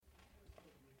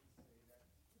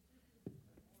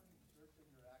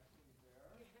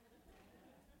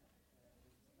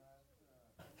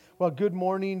Well, good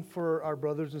morning for our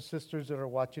brothers and sisters that are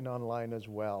watching online as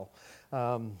well.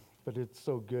 But it's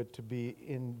so good to be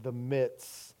in the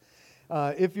midst.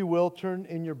 If you will, turn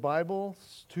in your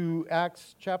Bibles to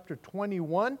Acts chapter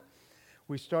 21.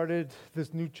 We started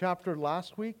this new chapter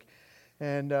last week,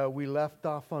 and we left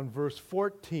off on verse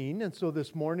 14. And so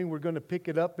this morning we're going to pick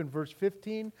it up in verse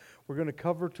 15. We're going to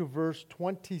cover to verse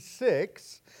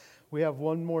 26. We have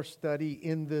one more study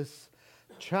in this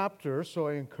chapter, so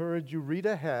I encourage you, read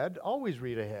ahead. Always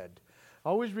read ahead.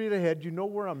 Always read ahead. You know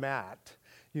where I'm at.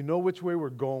 You know which way we're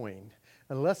going.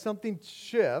 Unless something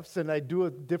shifts and I do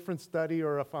a different study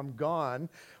or if I'm gone,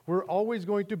 we're always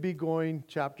going to be going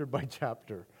chapter by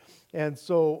chapter. And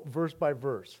so verse by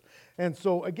verse. And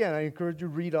so again, I encourage you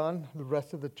to read on the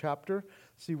rest of the chapter,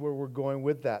 see where we're going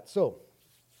with that. So,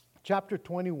 chapter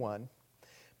 21,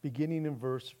 beginning in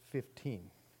verse 15.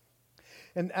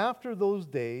 And after those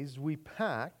days, we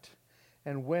packed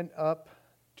and went up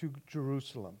to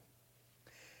Jerusalem.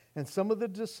 And some of the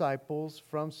disciples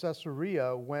from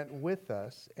Caesarea went with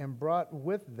us and brought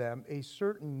with them a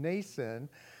certain Nason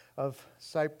of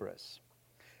Cyprus,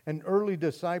 an early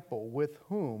disciple with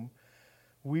whom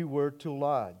we were to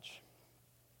lodge.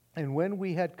 And when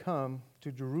we had come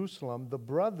to Jerusalem, the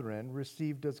brethren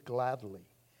received us gladly.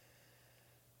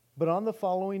 But on the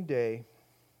following day,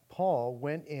 Paul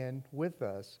went in with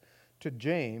us to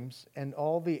James, and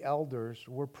all the elders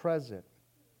were present.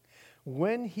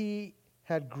 When he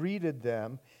had greeted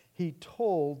them, he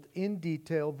told in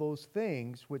detail those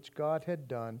things which God had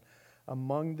done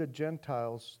among the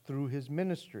Gentiles through his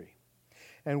ministry.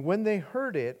 And when they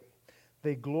heard it,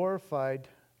 they glorified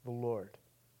the Lord.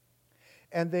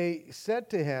 And they said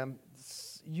to him,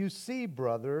 "You see,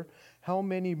 brother, how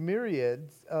many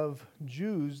myriads of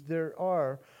Jews there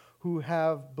are who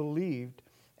have believed,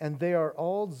 and they are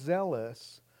all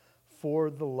zealous for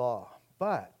the law.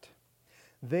 But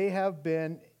they have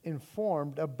been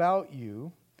informed about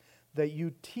you that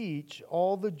you teach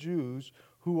all the Jews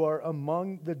who are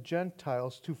among the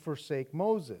Gentiles to forsake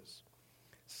Moses,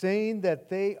 saying that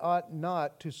they ought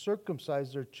not to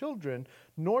circumcise their children,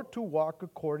 nor to walk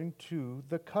according to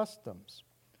the customs.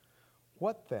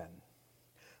 What then?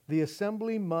 The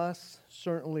assembly must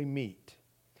certainly meet,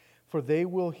 for they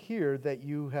will hear that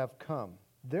you have come.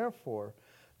 Therefore,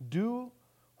 do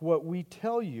what we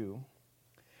tell you.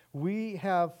 We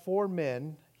have 4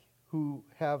 men who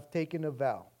have taken a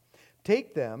vow.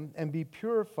 Take them and be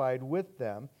purified with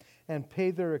them and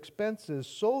pay their expenses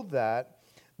so that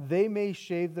they may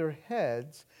shave their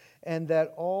heads and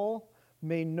that all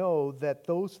may know that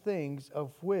those things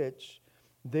of which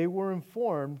they were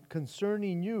informed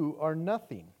concerning you are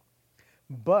nothing,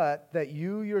 but that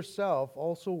you yourself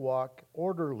also walk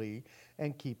orderly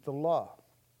and keep the law.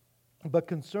 But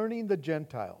concerning the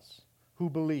Gentiles who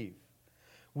believe,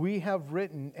 we have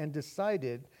written and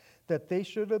decided that they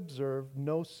should observe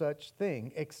no such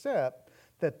thing, except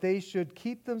that they should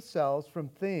keep themselves from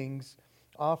things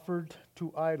offered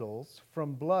to idols,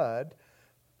 from blood,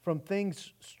 from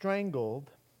things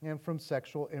strangled, and from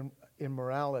sexual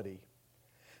immorality."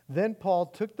 Then Paul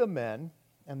took the men,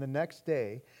 and the next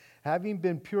day, having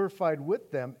been purified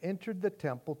with them, entered the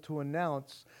temple to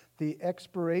announce the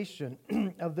expiration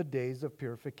of the days of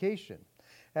purification,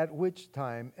 at which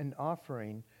time an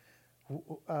offering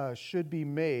should be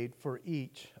made for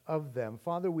each of them.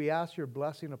 Father, we ask your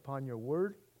blessing upon your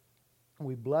word.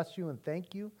 We bless you and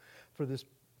thank you for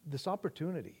this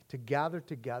opportunity to gather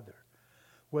together,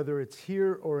 whether it's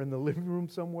here or in the living room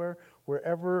somewhere,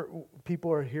 wherever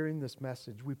people are hearing this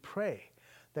message. We pray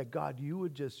that, God, you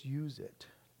would just use it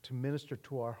to minister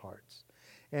to our hearts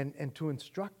and to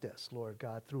instruct us, Lord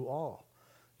God, through all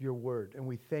your word. And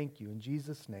we thank you in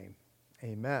Jesus' name.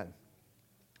 Amen.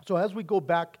 So as we go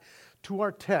back to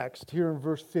our text here in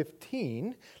verse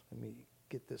 15, let me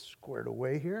get this squared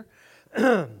away here.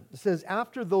 It says,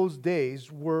 after those days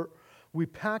we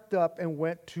packed up and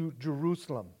went to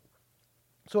Jerusalem.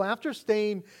 So after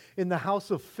staying in the house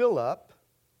of Philip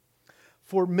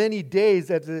for many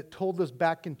days, as it told us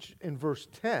back in verse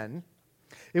 10,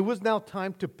 it was now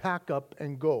time to pack up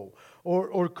and go.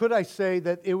 Or could I say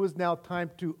that it was now time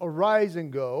to arise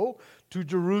and go to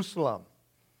Jerusalem?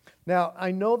 Now,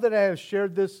 I know that I have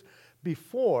shared this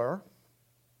before,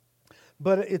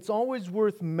 but it's always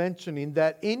worth mentioning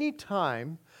that any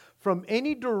time, from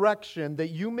any direction that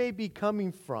you may be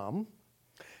coming from,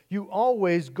 you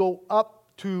always go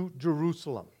up to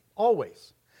Jerusalem.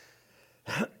 Always.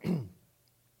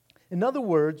 In other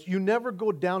words, you never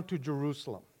go down to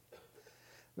Jerusalem.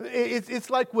 It's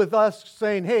like with us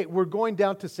saying, hey, we're going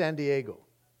down to San Diego,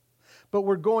 but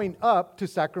we're going up to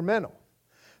Sacramento.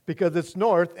 because it's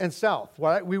north and south,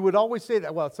 right? We would always say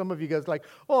that. Well, some of you guys like,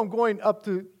 oh, I'm going up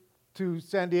to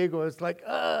San Diego. It's like,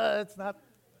 it's not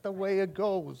the way it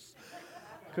goes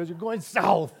because you're going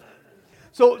south.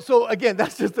 So again,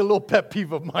 that's just a little pet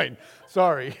peeve of mine.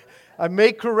 Sorry. I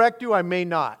may correct you, I may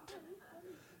not,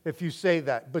 if you say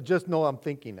that, but just know I'm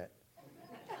thinking it.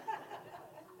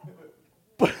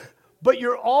 But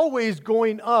you're always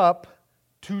going up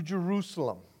to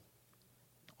Jerusalem.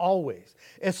 Always.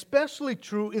 Especially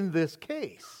true in this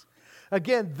case.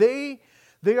 Again, they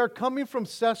are coming from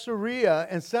Caesarea,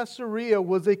 and Caesarea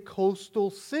was a coastal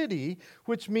city,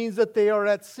 which means that they are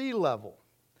at sea level.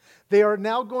 They are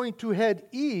now going to head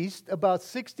east about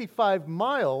 65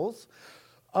 miles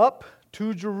up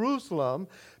to Jerusalem,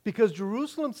 because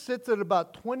Jerusalem sits at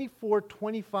about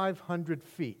 2,500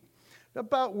 feet.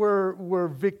 About where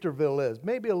Victorville is,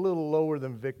 maybe a little lower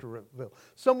than Victorville,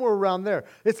 somewhere around there.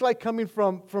 It's like coming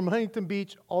from Huntington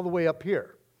Beach all the way up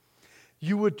here.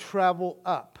 You would travel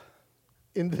up.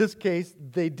 In this case,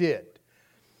 they did.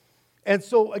 And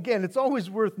so, again, it's always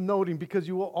worth noting because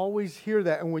you will always hear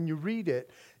that. And when you read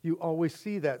it, you always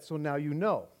see that. So now you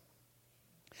know.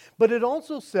 But it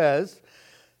also says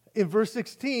in verse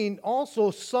 16,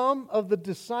 also some of the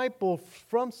disciples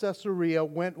from Caesarea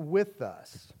went with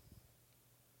us.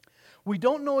 We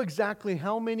don't know exactly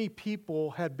how many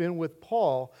people had been with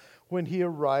Paul when he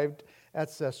arrived at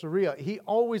Caesarea. He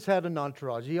always had an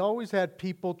entourage. He always had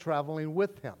people traveling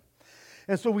with him.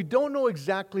 And so we don't know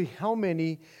exactly how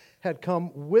many had come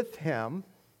with him,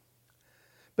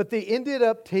 but they ended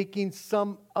up taking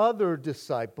some other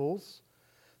disciples,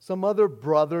 some other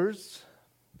brothers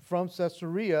from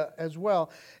Caesarea as well,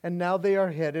 and now they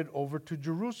are headed over to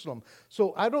Jerusalem.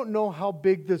 So I don't know how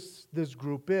big this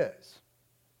group is.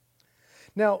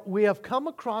 Now, we have come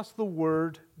across the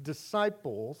word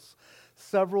disciples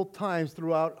several times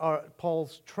throughout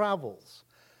Paul's travels.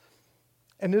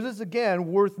 And it is, again,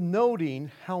 worth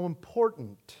noting how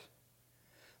important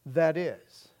that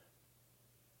is.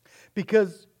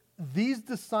 Because these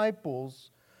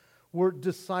disciples were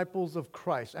disciples of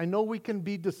Christ. I know we can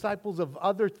be disciples of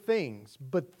other things,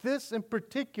 but this in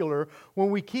particular, when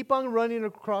we keep on running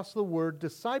across the word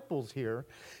disciples here,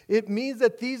 it means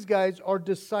that these guys are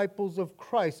disciples of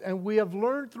Christ. And we have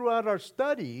learned throughout our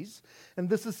studies, and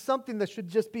this is something that should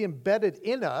just be embedded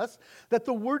in us, that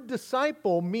the word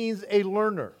disciple means a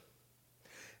learner,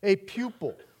 a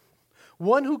pupil,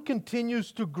 one who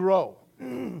continues to grow.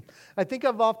 I think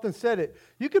I've often said it.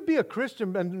 You could be a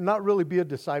Christian and not really be a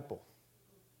disciple.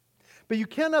 But you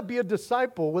cannot be a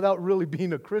disciple without really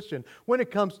being a Christian when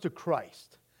it comes to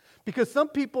Christ. Because some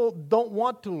people don't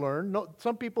want to learn.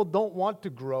 Some people don't want to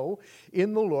grow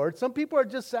in the Lord. Some people are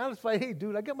just satisfied. Hey,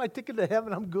 dude, I got my ticket to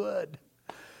heaven. I'm good.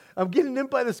 I'm getting in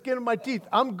by the skin of my teeth.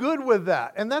 I'm good with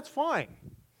that. And that's fine.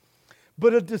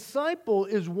 But a disciple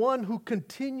is one who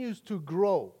continues to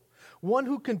grow. One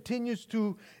who continues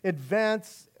to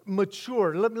advance,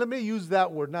 mature. Let me use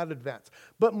that word, not advance,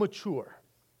 but mature.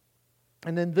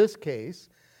 And in this case,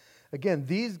 again,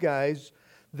 these guys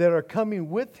that are coming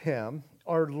with him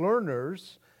are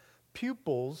learners,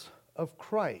 pupils of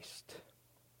Christ.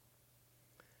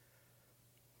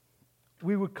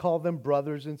 We would call them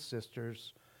brothers and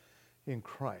sisters in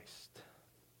Christ.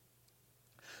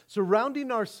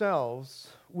 Surrounding ourselves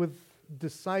with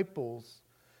disciples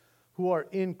who are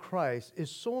in Christ is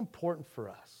so important for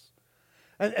us.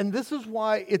 And this is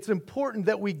why it's important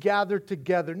that we gather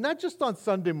together, not just on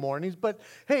Sunday mornings, but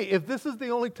hey, if this is the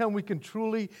only time we can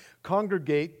truly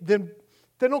congregate, then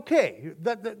okay,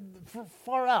 that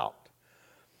far out.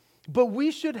 But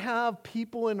we should have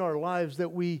people in our lives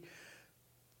that we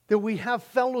have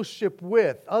fellowship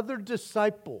with, other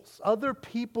disciples, other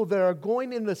people that are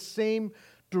going in the same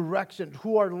direction,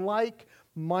 who are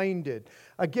like-minded.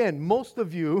 Again, most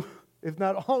of you, if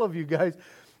not all of you guys,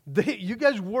 you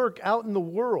guys work out in the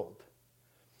world.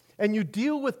 And you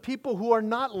deal with people who are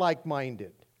not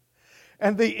like-minded.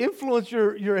 And they influence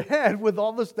your head with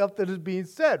all the stuff that is being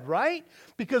said, right?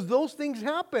 Because those things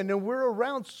happen and we're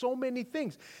around so many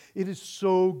things. It is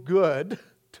so good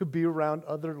to be around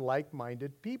other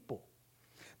like-minded people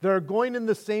that are going in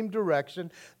the same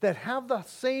direction, that have the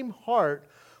same heart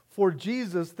for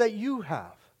Jesus that you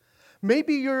have.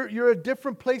 Maybe you're at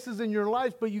different places in your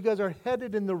lives, but you guys are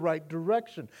headed in the right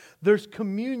direction. There's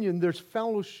communion, there's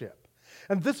fellowship.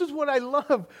 And this is what I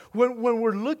love when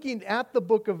we're looking at the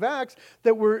book of Acts,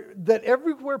 that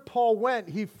everywhere Paul went,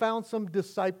 he found some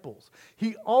disciples.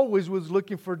 He always was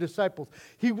looking for disciples.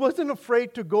 He wasn't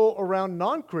afraid to go around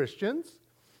non-Christians.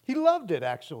 He loved it,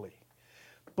 actually.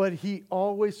 But he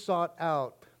always sought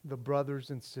out the brothers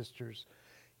and sisters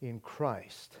in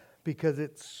Christ, because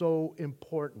it's so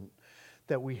important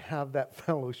that we have that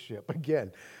fellowship.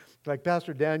 Again, like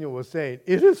Pastor Daniel was saying,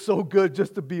 it is so good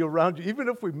just to be around you, even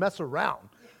if we mess around,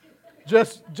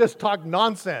 just talk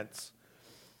nonsense.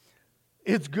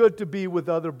 It's good to be with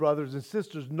other brothers and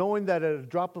sisters, knowing that at a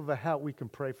drop of a hat we can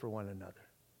pray for one another.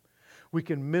 We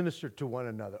can minister to one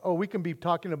another. Oh, we can be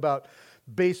talking about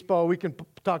baseball. We can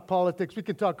talk politics. We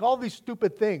can talk all these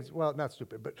stupid things. Well, not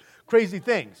stupid, but crazy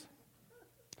things.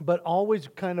 But always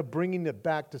kind of bringing it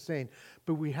back to saying,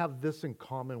 but we have this in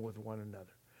common with one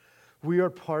another. We are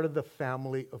part of the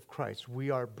family of Christ.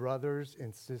 We are brothers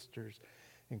and sisters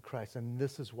in Christ. And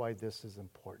this is why this is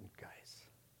important, guys.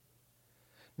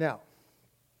 Now,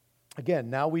 again,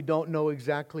 now we don't know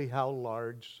exactly how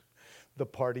large the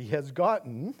party has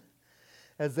gotten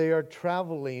as they are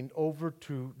traveling over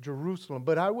to Jerusalem.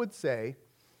 But I would say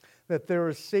that there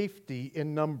is safety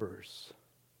in numbers.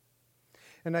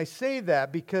 And I say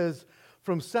that because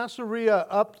from Caesarea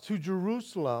up to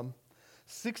Jerusalem,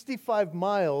 65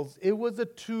 miles, it was a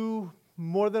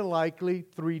more than likely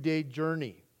 3-day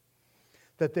journey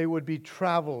that they would be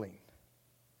traveling.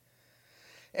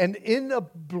 And in a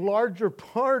larger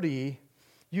party,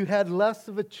 you had less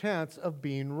of a chance of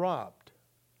being robbed,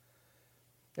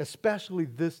 especially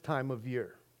this time of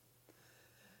year.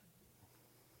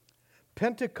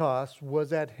 Pentecost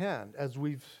was at hand, as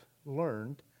we've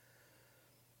learned.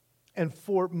 And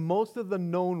for most of the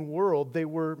known world, they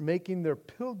were making their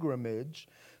pilgrimage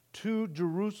to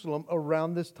Jerusalem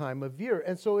around this time of year.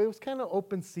 And so it was kind of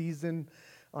open season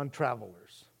on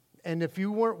travelers. And if you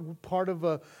weren't part of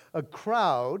a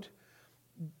crowd,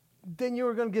 then you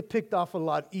were going to get picked off a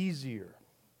lot easier.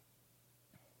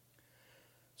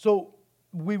 So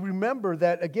we remember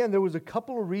that, again, there was a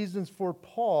couple of reasons for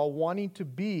Paul wanting to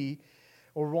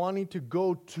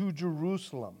go to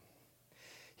Jerusalem.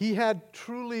 He had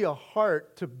truly a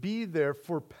heart to be there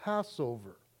for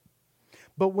Passover.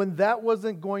 But when that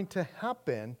wasn't going to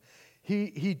happen,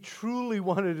 he truly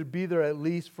wanted to be there at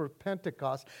least for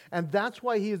Pentecost. And that's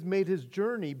why he has made his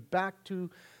journey back to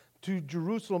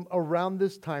Jerusalem around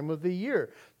this time of the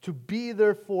year, to be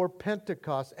there for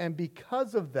Pentecost. And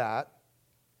because of that,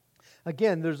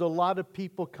 again, there's a lot of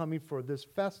people coming for this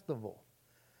festival.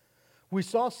 We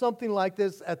saw something like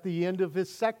this at the end of his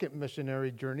second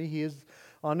missionary journey. He is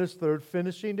on his third,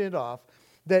 finishing it off.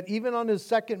 That even on his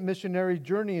second missionary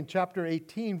journey in chapter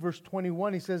 18, verse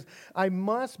 21, he says, I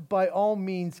must by all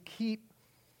means keep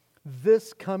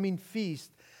this coming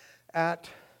feast at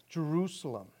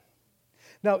Jerusalem.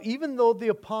 Now, even though the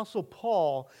Apostle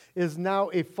Paul is now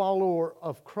a follower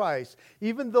of Christ,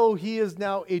 even though he is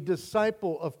now a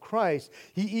disciple of Christ,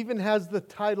 he even has the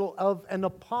title of an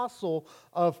apostle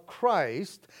of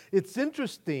Christ, it's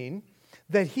interesting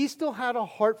that he still had a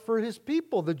heart for his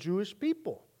people, the Jewish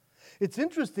people. It's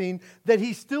interesting that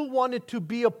he still wanted to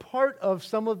be a part of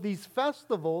some of these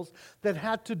festivals that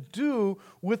had to do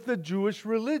with the Jewish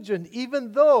religion,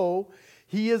 even though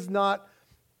he is not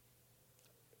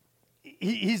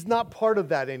He's not part of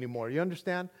that anymore. You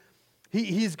understand?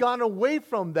 He's gone away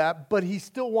from that, but he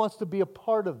still wants to be a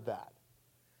part of that.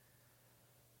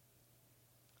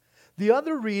 The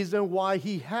other reason why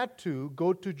he had to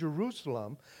go to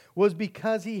Jerusalem was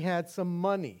because he had some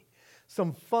money,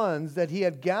 some funds that he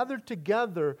had gathered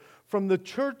together from the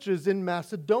churches in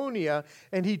Macedonia,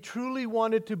 and he truly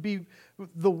wanted to be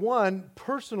the one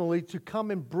personally to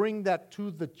come and bring that to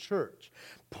the church.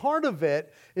 Part of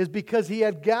it is because he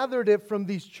had gathered it from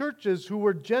these churches who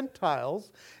were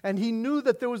Gentiles, and he knew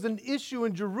that there was an issue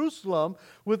in Jerusalem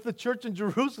with the church in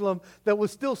Jerusalem that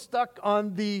was still stuck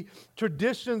on the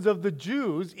traditions of the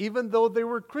Jews, even though they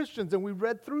were Christians, and we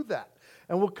read through that.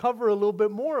 And we'll cover a little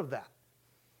bit more of that.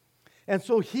 And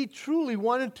so he truly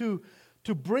wanted to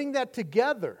bring that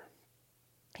together.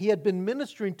 He had been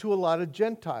ministering to a lot of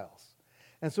Gentiles.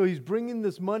 And so he's bringing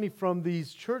this money from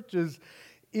these churches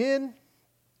in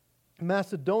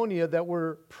Macedonia that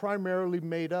were primarily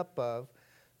made up of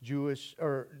Jewish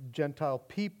or Gentile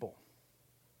people.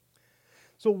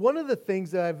 So one of the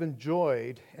things that I've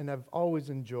enjoyed, and I've always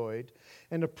enjoyed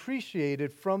and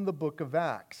appreciated from the book of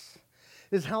Acts,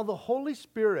 is how the Holy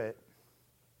Spirit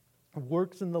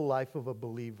works in the life of a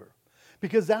believer.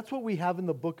 Because that's what we have in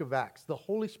the book of Acts, the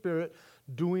Holy Spirit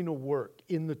doing a work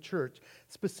in the church,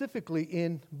 specifically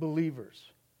in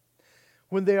believers.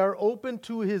 When they are open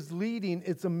to His leading,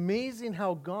 it's amazing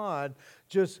how God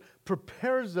just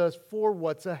prepares us for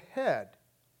what's ahead.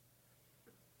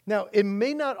 Now, it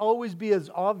may not always be as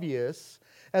obvious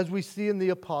as we see in the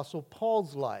Apostle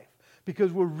Paul's life,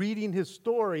 because we're reading his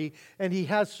story and he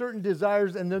has certain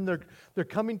desires and then they're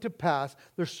coming to pass.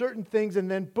 There's certain things and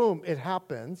then boom, it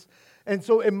happens. And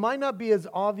so it might not be as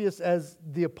obvious as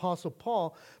the Apostle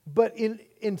Paul, but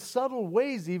in subtle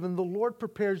ways even, the Lord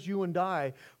prepares you and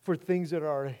I for things that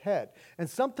are ahead. And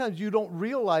sometimes you don't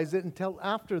realize it until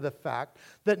after the fact,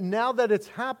 that now that it's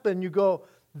happened, you go,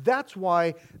 that's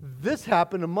why this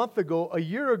happened a month ago, a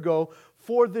year ago,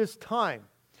 for this time.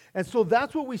 And so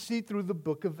that's what we see through the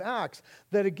book of Acts,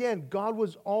 that again, God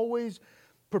was always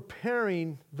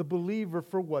preparing the believer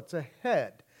for what's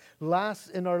ahead.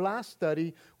 In our last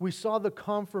study, we saw the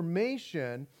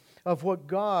confirmation of what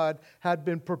God had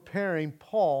been preparing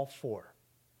Paul for.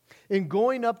 In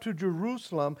going up to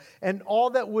Jerusalem and all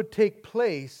that would take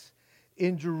place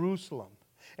in Jerusalem.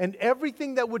 And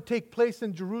everything that would take place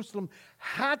in Jerusalem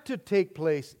had to take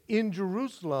place in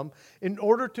Jerusalem in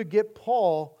order to get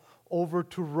Paul over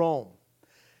to Rome.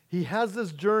 He has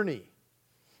this journey.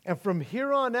 And from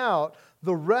here on out,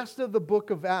 the rest of the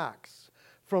book of Acts,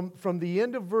 from the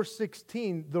end of verse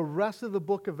 16, the rest of the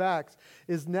book of Acts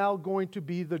is now going to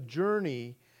be the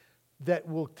journey that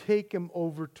will take him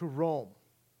over to Rome,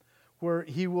 where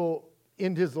he will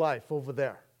end his life over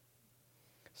there.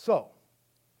 So,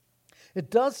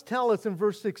 it does tell us in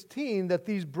verse 16 that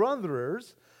these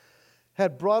brothers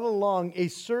had brought along a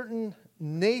certain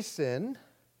Mnason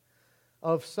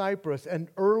of Cyprus, an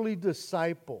early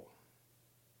disciple.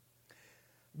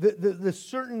 The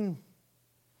certain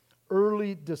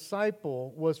early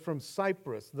disciple was from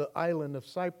Cyprus, the island of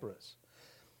Cyprus.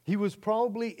 He was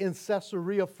probably in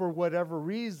Caesarea for whatever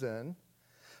reason,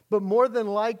 but more than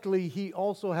likely he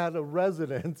also had a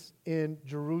residence in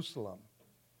Jerusalem.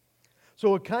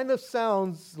 So it kind of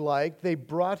sounds like they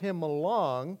brought him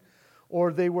along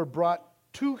or they were brought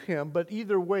to him, but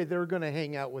either way they're going to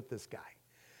hang out with this guy.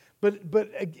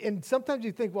 And sometimes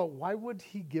you think, well, why would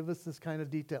he give us this kind of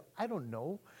detail? I don't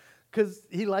know, because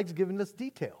he likes giving us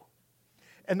detail.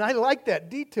 And I like that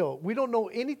detail. We don't know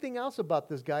anything else about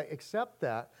this guy except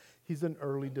that he's an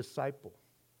early disciple.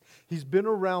 He's been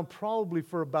around probably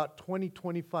for about 20,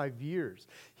 25 years.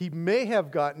 He may have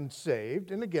gotten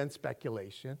saved, and again,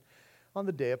 speculation, on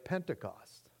the day of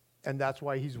Pentecost. And that's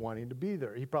why he's wanting to be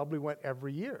there. He probably went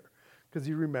every year because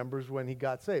he remembers when he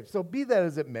got saved. So be that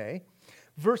as it may,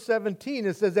 verse 17,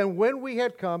 it says, "And when we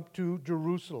had come to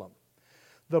Jerusalem,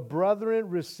 the brethren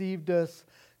received us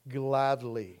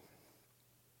gladly."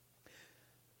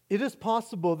 It is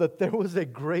possible that there was a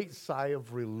great sigh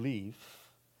of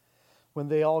relief when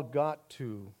they all got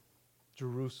to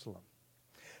Jerusalem.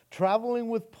 Traveling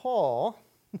with Paul,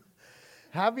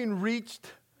 having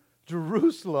reached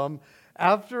Jerusalem,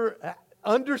 after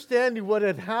understanding what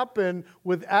had happened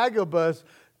with Agabus,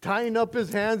 tying up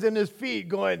his hands and his feet,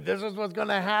 going, this is what's going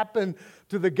to happen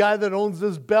to the guy that owns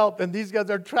this belt. And these guys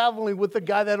are traveling with the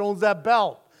guy that owns that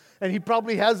belt. And he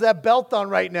probably has that belt on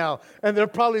right now. And they're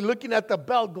probably looking at the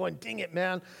belt going, dang it,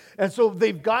 man. And so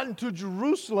they've gotten to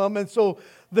Jerusalem. And so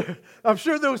I'm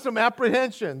sure there was some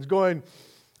apprehensions going,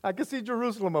 I can see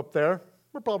Jerusalem up there.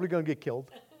 We're probably going to get killed.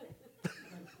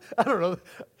 I don't know.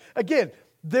 Again,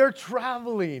 they're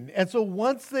traveling. And so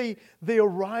once they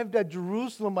arrived at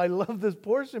Jerusalem, I love this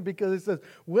portion because it says,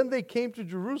 when they came to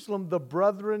Jerusalem, the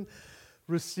brethren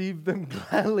received them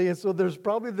gladly. And so there's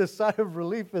probably this sigh of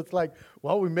relief. It's like,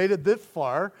 well, we made it this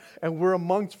far and we're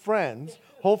amongst friends.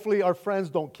 Hopefully our friends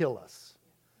don't kill us.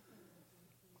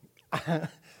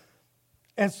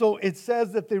 And so it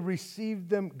says that they received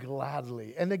them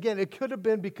gladly. And again, it could have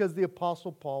been because the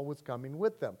Apostle Paul was coming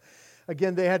with them.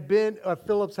 Again, they had been at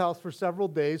Philip's house for several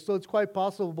days, so it's quite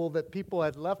possible that people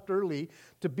had left early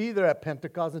to be there at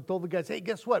Pentecost and told the guys, hey,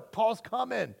 guess what? Paul's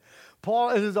coming. Paul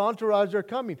and his entourage are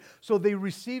coming. So they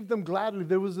received them gladly.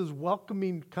 There was this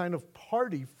welcoming kind of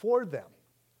party for them.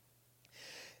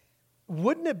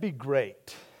 Wouldn't it be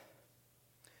great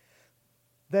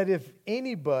that if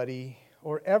anybody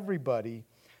or everybody,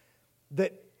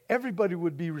 that everybody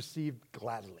would be received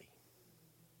gladly?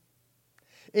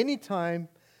 Anytime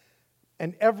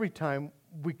and every time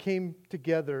we came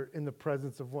together in the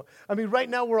presence of one. I mean, right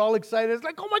now we're all excited. It's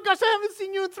like, oh my gosh, I haven't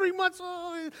seen you in 3 months.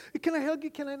 Oh, can I hug you?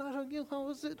 Can I not hug you?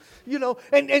 How is it? You know,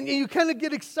 and you kind of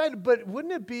get excited. But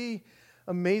wouldn't it be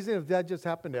amazing if that just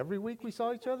happened every week we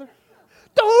saw each other?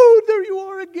 Oh, there you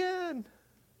are again.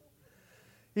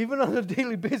 Even on a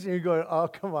daily basis, you're going, oh,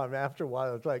 come on, man. After a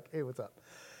while, it's like, hey, what's up?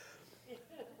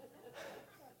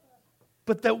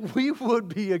 But that we would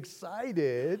be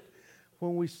excited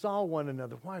when we saw one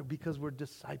another. Why? Because we're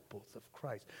disciples of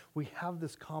Christ. We have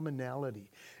this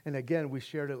commonality. And again, we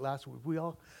shared it last week. We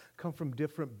all come from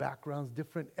different backgrounds,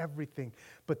 different everything.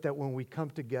 But that when we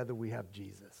come together, we have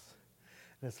Jesus.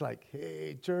 And it's like,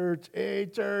 hey, church,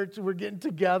 we're getting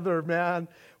together, man.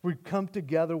 We come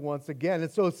together once again.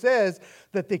 And so it says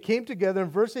that they came together in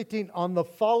verse 18 on the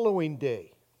following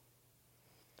day.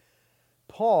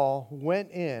 Paul went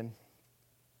in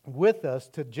with us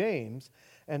to James,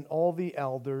 and all the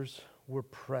elders were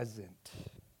present.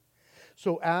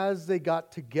 So as they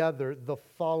got together the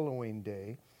following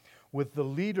day with the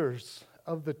leaders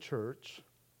of the church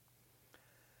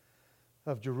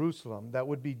of Jerusalem, that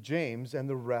would be James and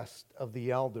the rest of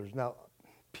the elders. Now,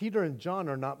 Peter and John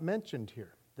are not mentioned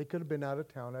here. They could have been out of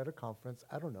town at a conference.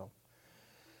 I don't know.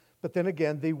 But then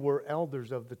again, they were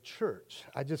elders of the church.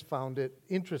 I just found it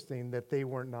interesting that they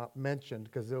were not mentioned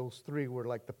because those three were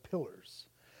like the pillars.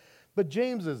 But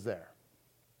James is there.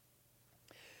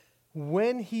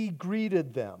 When he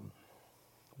greeted them,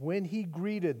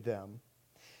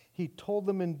 he told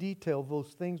them in detail those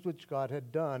things which God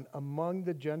had done among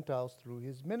the Gentiles through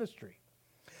his ministry.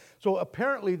 So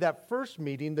apparently that first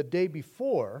meeting, the day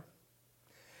before,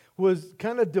 was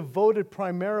kind of devoted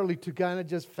primarily to kind of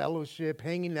just fellowship,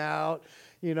 hanging out,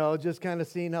 just kind of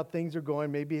seeing how things are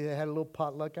going. Maybe they had a little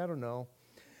potluck, I don't know.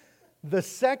 The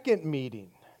second meeting,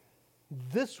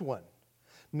 this one,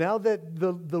 now that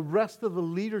the rest of the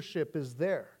leadership is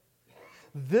there,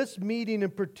 this meeting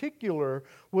in particular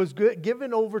was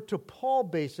given over to Paul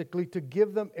basically to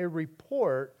give them a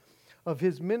report of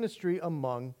his ministry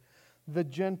among the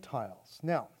Gentiles.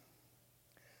 Now,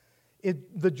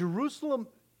 the Jerusalem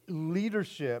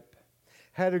leadership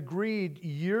had agreed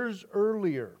years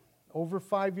earlier, over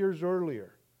 5 years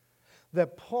earlier,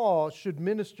 that Paul should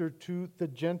minister to the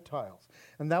Gentiles.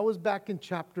 And that was back in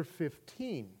chapter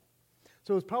 15.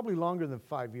 So it was probably longer than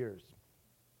 5 years.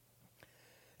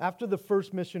 After the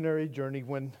first missionary journey,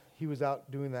 when he was out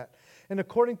doing that. And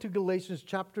according to Galatians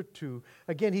chapter 2,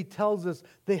 again, he tells us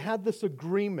they had this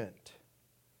agreement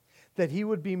that he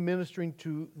would be ministering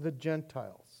to the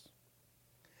Gentiles.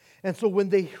 And so when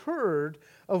they heard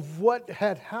of what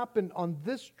had happened on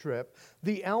this trip,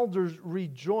 the elders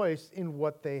rejoiced in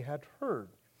what they had heard.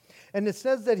 And it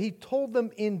says that he told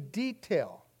them in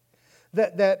detail.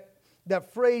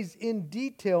 That phrase in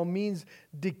detail means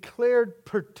declared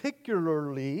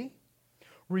particularly,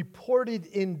 reported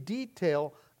in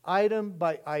detail, item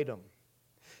by item.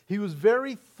 He was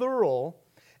very thorough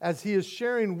as he is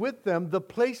sharing with them the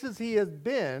places he has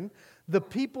been, the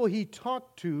people he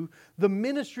talked to, the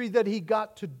ministry that he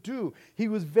got to do. He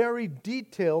was very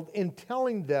detailed in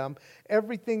telling them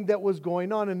everything that was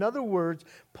going on. In other words,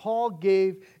 Paul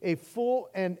gave a full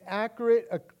and accurate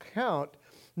account,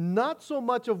 not so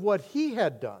much of what he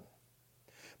had done,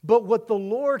 but what the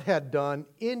Lord had done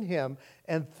in him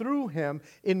and through him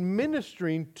in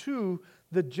ministering to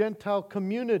the Gentile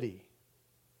community.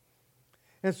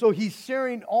 And so he's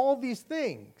sharing all these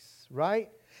things, right?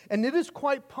 And it is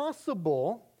quite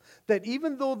possible that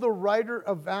even though the writer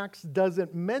of Acts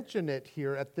doesn't mention it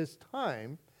here at this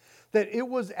time, that it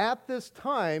was at this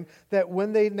time that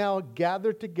when they now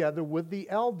gathered together with the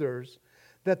elders,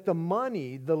 that the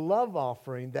money, the love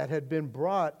offering that had been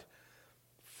brought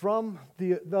from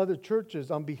the other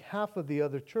churches on behalf of the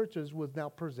other churches was now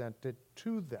presented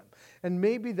to them. And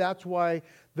maybe that's why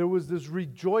there was this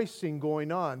rejoicing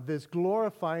going on, this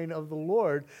glorifying of the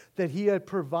Lord that he had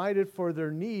provided for their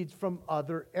needs from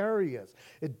other areas.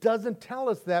 It doesn't tell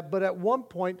us that, but at one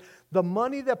point, the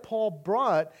money that Paul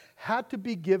brought had to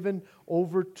be given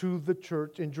over to the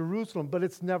church in Jerusalem. But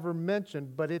it's never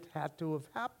mentioned, but it had to have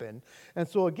happened. And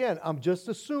so again, I'm just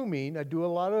assuming, I do a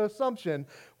lot of assumption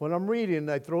when I'm reading,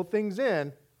 I throw things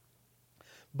in,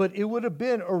 but it would have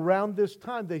been around this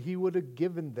time that he would have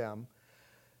given them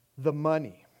the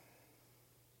money.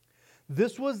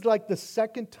 This was like the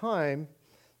second time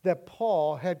that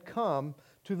Paul had come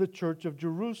to the church of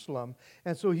Jerusalem.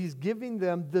 And so he's giving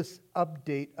them this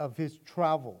update of his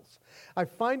travels. I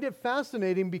find it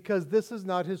fascinating because this is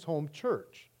not his home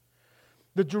church.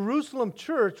 The Jerusalem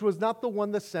church was not the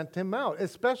one that sent him out,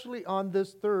 especially on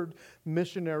this third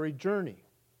missionary journey.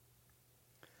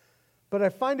 But I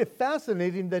find it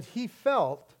fascinating that he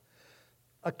felt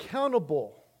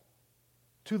accountable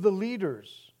to the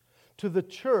leaders, to the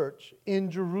church in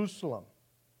Jerusalem,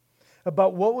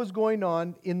 about what was going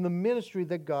on in the ministry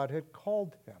that God had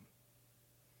called him.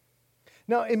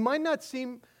 Now, it might not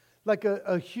seem like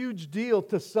a huge deal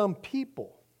to some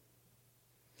people,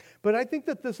 but I think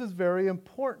that this is very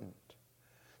important,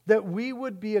 that we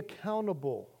would be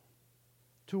accountable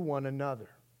to one another.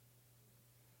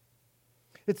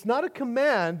 It's not a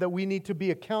command that we need to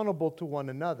be accountable to one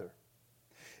another.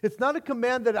 It's not a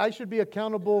command that I should be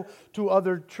accountable to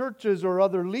other churches or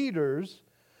other leaders,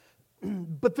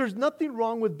 but there's nothing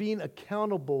wrong with being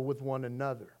accountable with one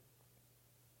another.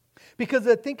 Because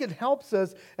I think it helps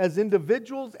us as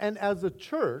individuals and as a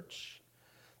church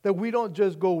that we don't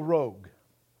just go rogue,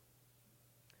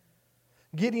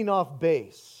 getting off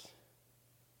base,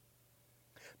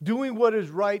 doing what is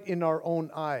right in our own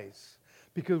eyes,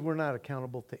 because we're not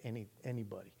accountable to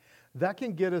anybody. That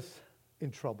can get us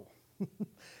in trouble.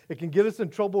 It can get us in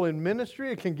trouble in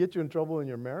ministry. It can get you in trouble in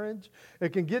your marriage.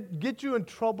 It can get you in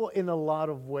trouble in a lot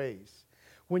of ways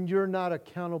when you're not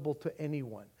accountable to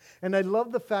anyone. And I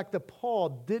love the fact that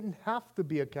Paul didn't have to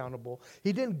be accountable.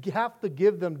 He didn't have to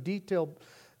give them detailed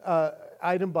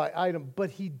item by item, but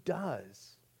he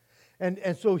does.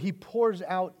 And so he pours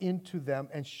out into them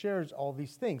and shares all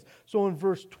these things. So in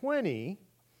verse 20,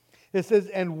 it says,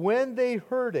 "And when they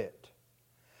heard it,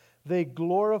 they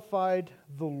glorified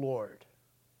the Lord."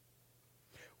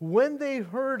 When they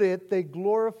heard it, they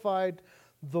glorified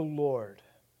the Lord.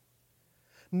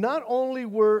 Not only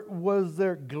was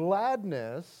there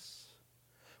gladness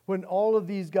when all of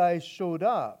these guys showed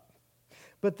up,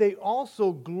 but they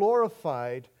also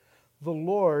glorified the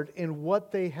Lord in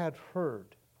what they had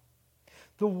heard.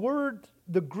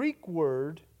 The Greek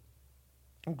word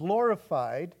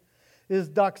glorified is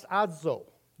doxazo.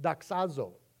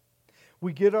 Doxazo.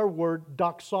 We get our word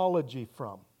doxology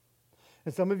from.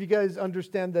 And some of you guys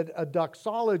understand that a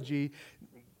doxology,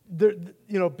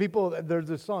 there's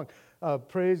a song,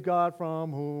 praise God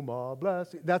from whom all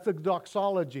blessing. That's a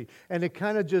doxology. And it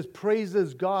kind of just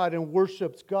praises God and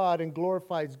worships God and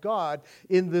glorifies God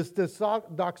in this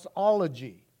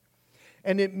doxology.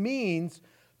 And it means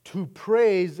to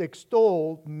praise,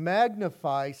 extol,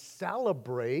 magnify,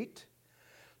 celebrate,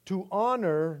 to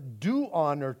honor, do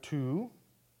honor to,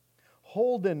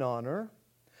 hold in honor,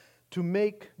 to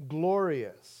make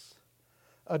glorious,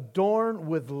 adorn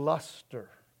with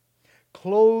luster,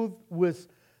 clothe with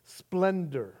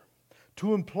splendor,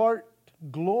 to impart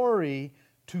glory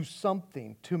to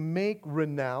something, to make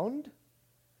renowned,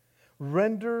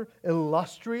 render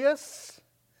illustrious,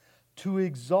 to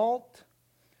exalt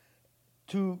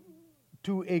to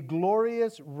a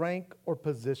glorious rank or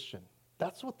position.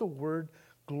 That's what the word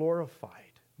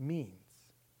glorified means.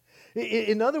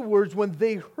 In other words, when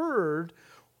they heard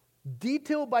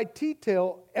detail by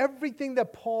detail everything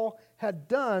that Paul had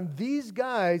done, these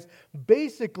guys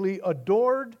basically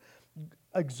adored,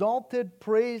 exalted,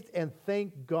 praised, and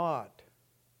thanked God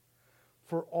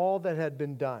for all that had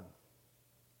been done.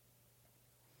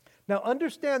 Now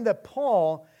understand that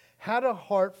Paul had a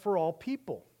heart for all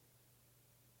people.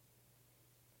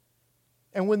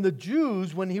 And when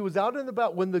he was out and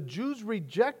about, when the Jews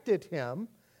rejected him,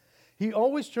 he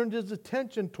always turned his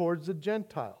attention towards the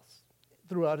Gentiles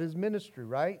throughout his ministry,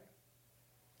 right?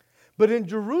 But in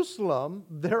Jerusalem,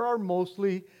 there are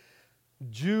mostly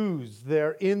Jews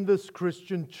there in this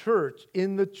Christian church,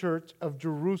 in the church of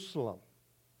Jerusalem.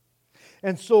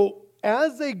 And so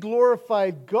as they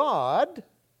glorified God,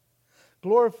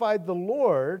 glorified the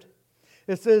Lord,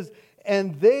 it says,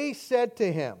 and they said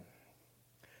to him,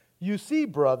 "You see,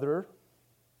 brother,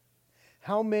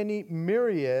 how many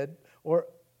myriad or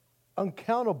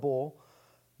uncountable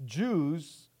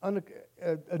Jews,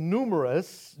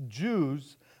 numerous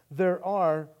Jews there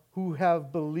are who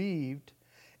have believed,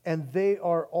 and they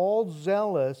are all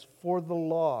zealous for the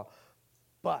law.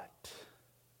 But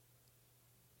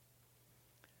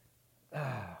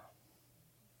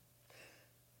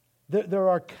there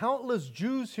are countless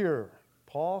Jews here,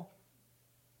 Paul,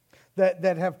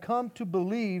 that have come to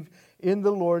believe in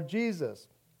the Lord Jesus.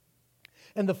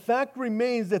 And the fact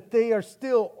remains that they are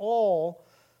still all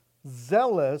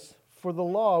zealous for the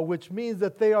law, which means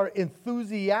that they are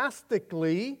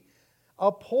enthusiastically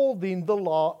upholding the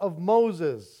law of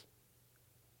Moses."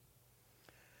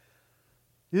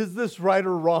 Is this right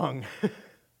or wrong?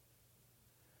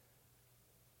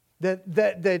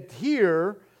 that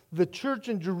here, the church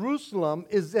in Jerusalem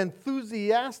is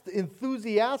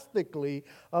enthusiastically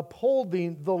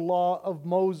upholding the law of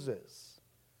Moses.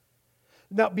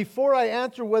 Now, before I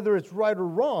answer whether it's right or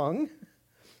wrong,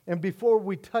 and before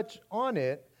we touch on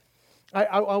it,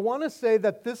 I want to say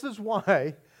that this is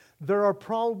why there are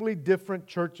probably different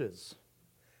churches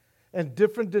and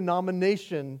different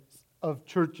denominations of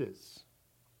churches.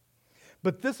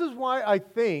 But this is why I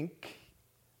think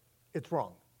it's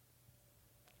wrong.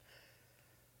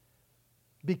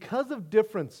 Because of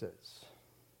differences,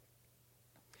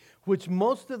 which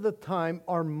most of the time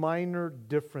are minor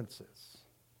differences.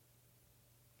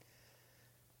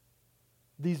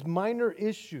 These minor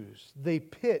issues, they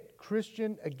pit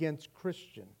Christian against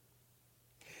Christian.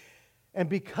 And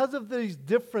because of these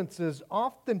differences,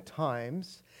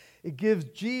 oftentimes it gives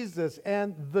Jesus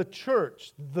and the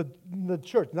church, the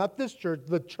church, not this church,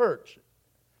 the church,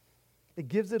 it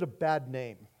gives it a bad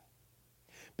name.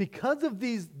 Because of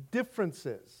these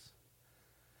differences,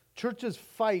 churches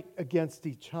fight against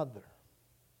each other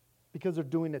because they're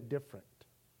doing it different.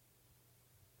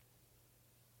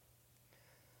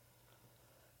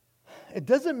 It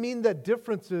doesn't mean that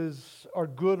differences are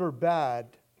good or bad,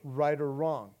 right or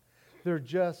wrong. They're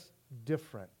just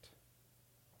different.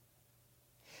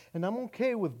 And I'm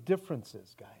okay with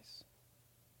differences, guys.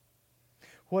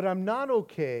 What I'm not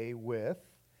okay with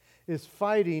is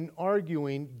fighting,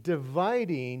 arguing,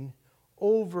 dividing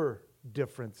over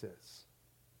differences.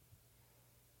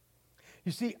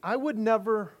 You see, I would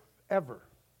never, ever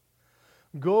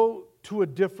go to a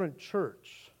different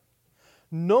church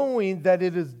knowing that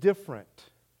it is different.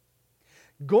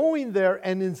 Going there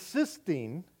and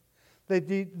insisting that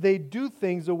they do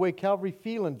things the way Calvary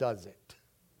Phelan does it.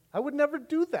 I would never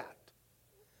do that.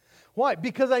 Why?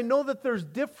 Because I know that there's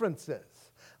differences.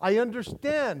 I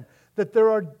understand that there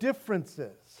are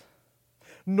differences.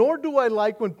 Nor do I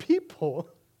like when people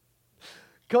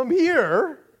come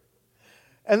here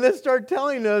and then start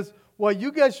telling us, well,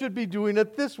 you guys should be doing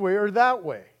it this way or that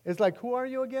way. It's like, who are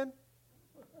you again?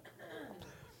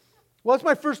 Well, it's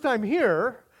my first time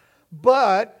here,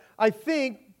 but I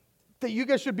think that you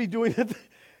guys should be doing it.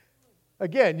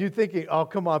 Again, you're thinking, oh,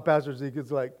 come on, Pastor Zeke.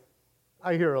 It's like,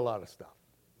 I hear a lot of stuff.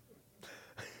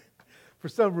 For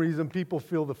some reason, people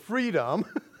feel the freedom.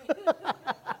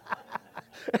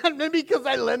 And maybe because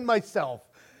I lend myself.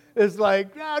 It's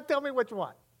like, tell me what you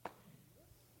want.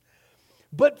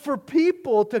 But for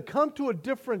people to come to a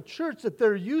different church that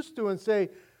they're used to and say,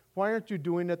 why aren't you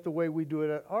doing it the way we do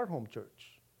it at our home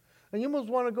church? And you almost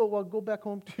want to go, well, go back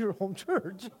home to your home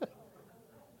church.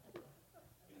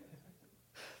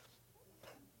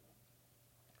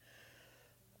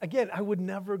 Again, I would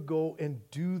never go and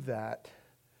do that.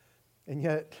 And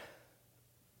yet,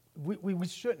 we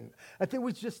shouldn't. I think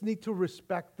we just need to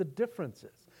respect the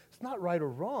differences. It's not right or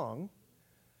wrong.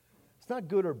 It's not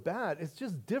good or bad. It's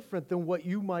just different than what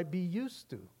you might be used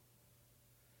to.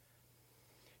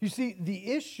 You see,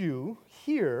 the issue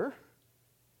here,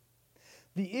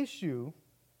 the issue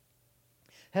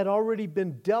had already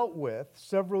been dealt with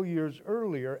several years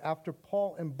earlier after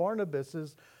Paul and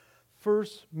Barnabas'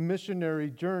 first missionary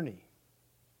journey.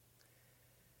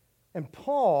 And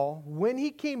Paul, when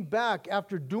he came back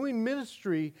after doing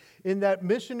ministry in that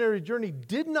missionary journey,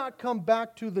 did not come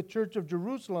back to the church of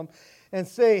Jerusalem and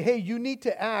say, hey, you need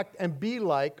to act and be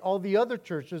like all the other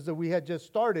churches that we had just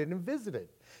started and visited.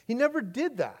 He never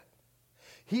did that.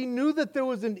 He knew that there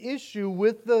was an issue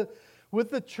with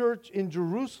the church in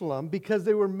Jerusalem because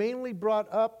they were mainly brought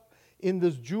up in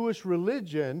this Jewish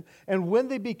religion, and when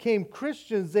they became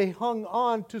Christians, they hung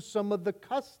on to some of the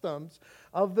customs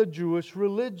of the Jewish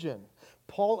religion.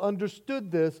 Paul understood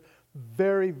this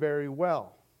very, very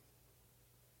well.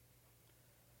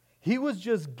 He was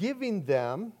just giving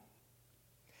them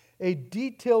a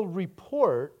detailed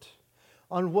report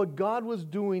on what God was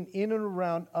doing in and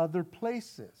around other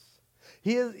places.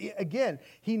 He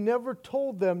never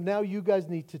told them, now you guys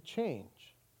need to change.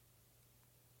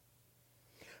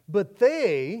 But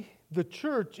they, the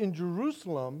church in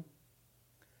Jerusalem,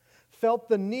 felt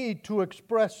the need to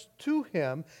express to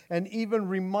him and even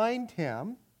remind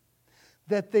him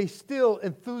that they still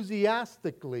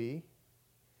enthusiastically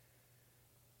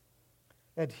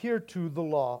adhere to the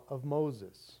law of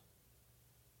Moses.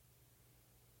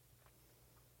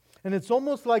 And it's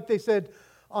almost like they said,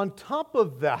 on top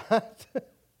of that,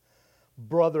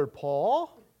 Brother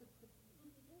Paul,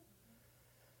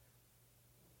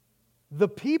 the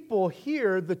people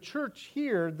here, the church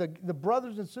here, the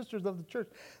brothers and sisters of the church,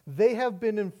 they have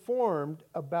been informed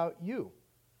about you.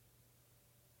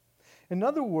 In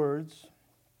other words,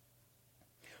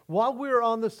 while we're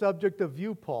on the subject of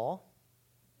you, Paul,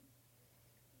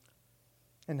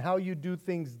 and how you do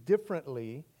things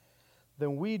differently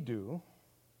than we do,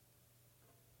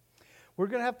 we're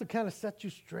going to have to kind of set you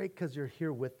straight because you're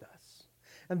here with us.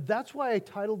 And that's why I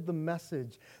titled the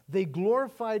message, They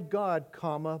Glorified God,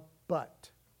 But.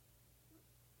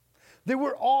 They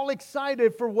were all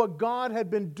excited for what God had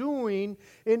been doing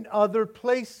in other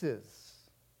places.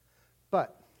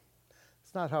 But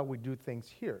it's not how we do things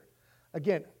here.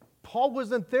 Again, Paul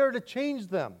wasn't there to change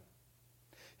them.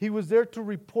 He was there to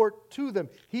report to them.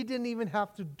 He didn't even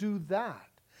have to do that.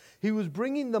 He was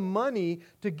bringing the money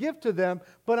to give to them,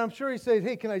 but I'm sure he said,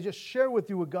 hey, can I just share with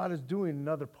you what God is doing in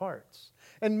other parts?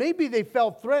 And maybe they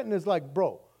felt threatened. It's like,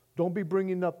 bro, don't be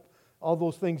bringing up all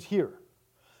those things here.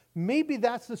 Maybe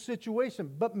that's the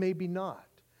situation, but maybe not.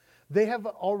 They have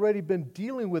already been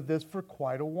dealing with this for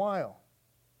quite a while.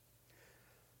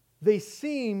 They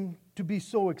seem to be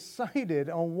so excited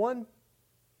on one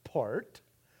part,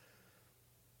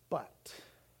 but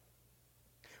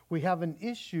We have an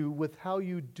issue with how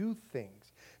you do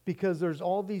things because there's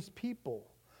all these people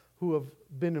who have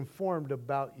been informed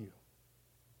about you.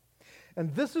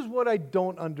 And this is what I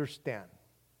don't understand.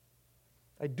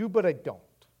 I do, but I don't.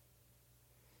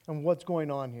 And what's going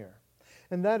on here?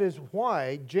 And that is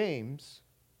why James,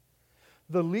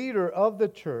 the leader of the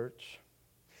church,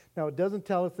 now it doesn't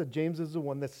tell us that James is the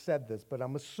one that said this, but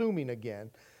I'm assuming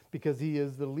again, because he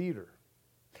is the leader.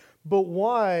 But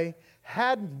why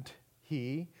had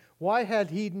he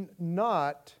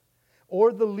not,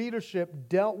 or the leadership,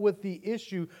 dealt with the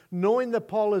issue, knowing that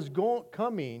Paul is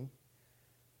coming?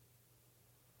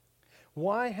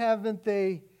 Why haven't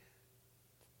they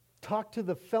talked to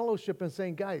the fellowship and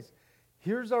saying, guys,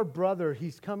 here's our brother.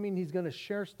 He's coming. He's going to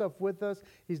share stuff with us.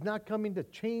 He's not coming to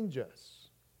change us.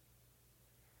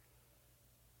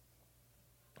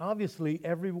 Obviously,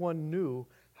 everyone knew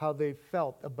how they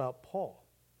felt about Paul.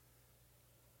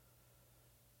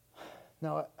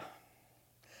 Now,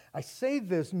 I say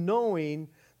this knowing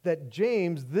that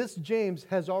this James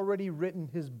has already written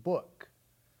his book,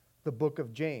 the book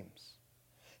of James.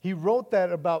 He wrote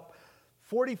that about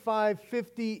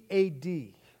 45-50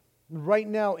 AD. Right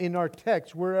now in our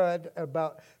text, we're at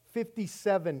about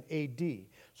 57 AD.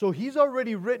 So he's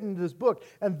already written this book,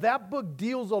 and that book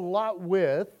deals a lot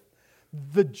with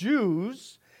the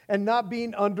Jews and not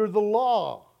being under the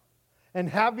law and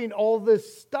having all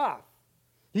this stuff.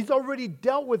 He's already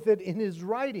dealt with it in his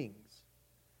writings.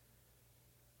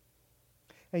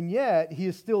 And yet, he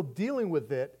is still dealing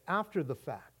with it after the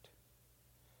fact.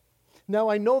 Now,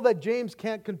 I know that James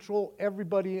can't control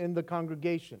everybody in the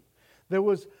congregation. There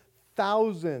was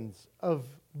thousands of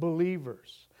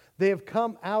believers. They have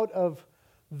come out of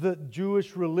the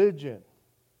Jewish religion.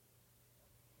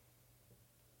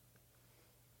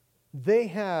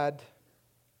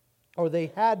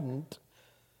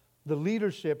 The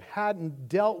leadership hadn't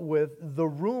dealt with the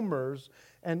rumors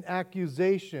and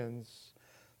accusations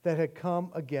that had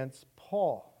come against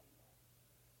Paul.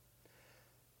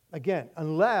 Again,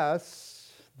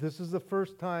 unless this is the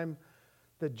first time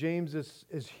that James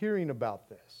is hearing about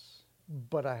this,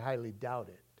 but I highly doubt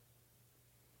it.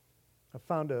 I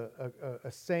found a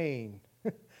saying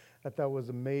I thought was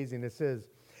amazing. It says,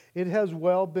 "It has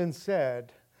well been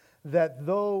said that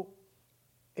though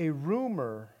a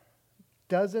rumor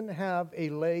doesn't have a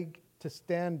leg to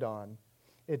stand on,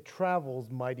 it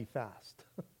travels mighty fast."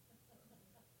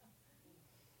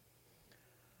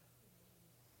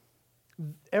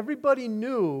 Everybody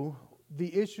knew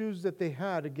the issues that they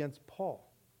had against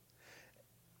Paul.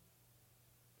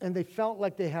 And they felt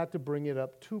like they had to bring it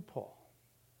up to Paul.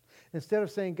 Instead of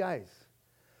saying, guys,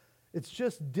 it's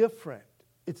just different.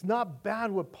 It's not bad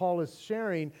what Paul is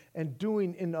sharing and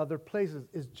doing in other places.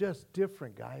 It's just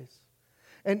different, guys.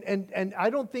 And I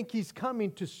don't think he's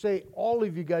coming to say all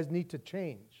of you guys need to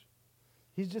change.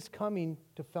 He's just coming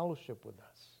to fellowship with us.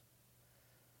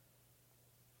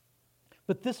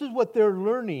 But this is what they're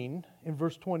learning in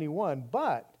verse 21.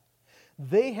 But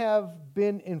they have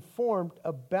been informed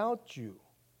about you,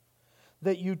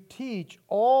 that you teach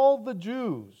all the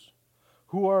Jews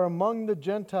who are among the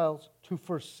Gentiles to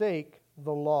forsake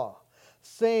the law,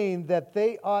 saying that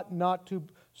they ought not to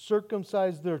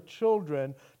circumcise their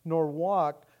children nor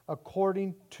walk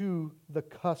according to the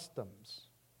customs.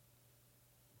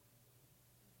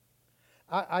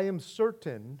 I am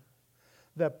certain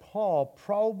that Paul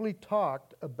probably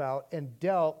talked about and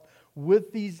dealt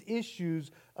with these issues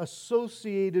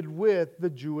associated with the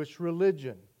Jewish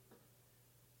religion.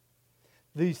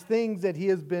 These things that he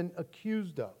has been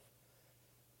accused of.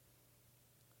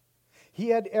 He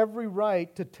had every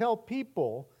right to tell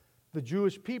people, the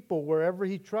Jewish people, wherever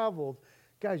he traveled,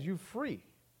 guys, you're free.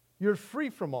 You're free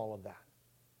from all of that.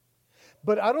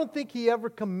 But I don't think he ever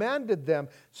commanded them,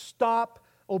 stop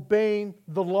obeying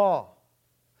the law.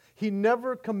 He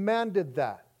never commanded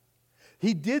that.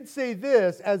 He did say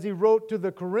this as he wrote to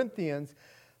the Corinthians,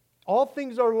 all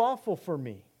things are lawful for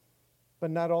me, but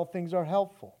not all things are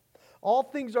helpful. All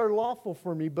things are lawful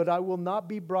for me, but I will not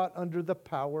be brought under the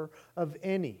power of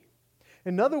any.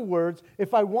 In other words,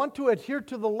 if I want to adhere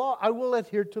to the law, I will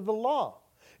adhere to the law.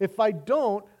 If I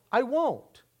don't, I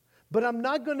won't. But I'm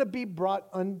not going to be brought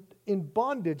in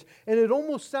bondage. And it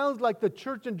almost sounds like the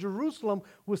church in Jerusalem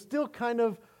was still kind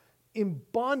of in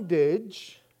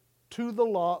bondage to the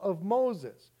law of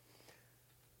Moses.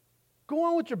 Go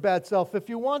on with your bad self if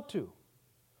you want to.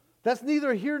 That's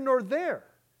neither here nor there.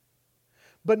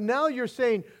 But now you're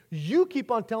saying you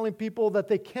keep on telling people that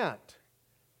they can't.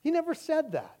 He never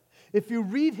said that. If you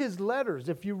read his letters,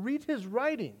 if you read his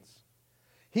writings,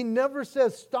 he never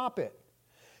says stop it.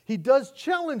 He does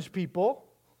challenge people,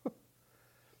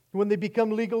 When they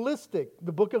become legalistic,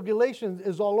 the book of Galatians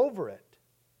is all over it.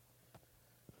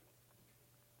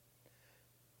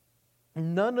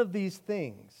 None of these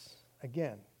things,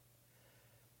 again,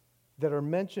 that are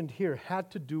mentioned here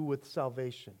had to do with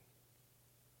salvation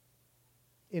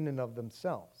in and of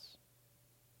themselves.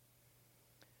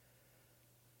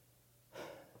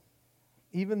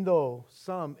 Even though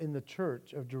some in the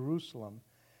church of Jerusalem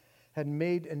had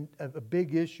made a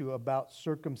big issue about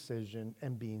circumcision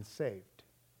and being saved.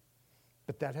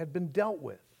 But that had been dealt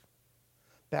with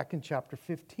back in chapter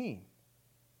 15.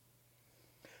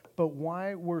 But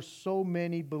why were so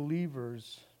many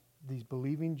believers, these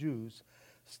believing Jews,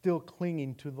 still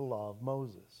clinging to the law of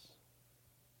Moses?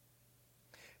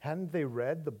 Hadn't they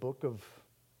read the book of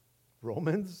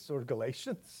Romans or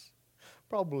Galatians?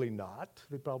 Probably not.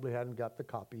 They probably hadn't got the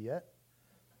copy yet.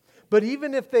 But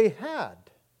even if they had,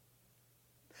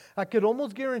 I could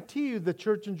almost guarantee you the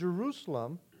church in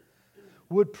Jerusalem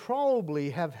would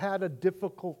probably have had a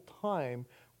difficult time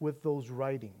with those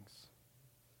writings.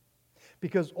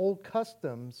 Because old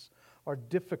customs are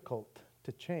difficult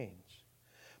to change.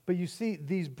 But you see,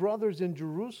 these brothers in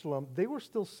Jerusalem, they were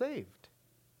still saved.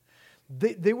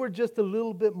 They were just a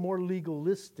little bit more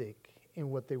legalistic in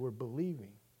what they were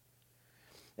believing.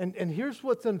 And here's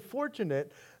what's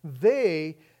unfortunate.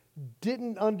 They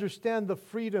didn't understand the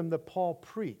freedom that Paul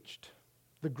preached,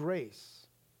 the grace.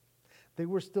 They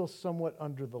were still somewhat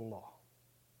under the law.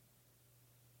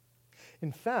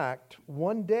 In fact,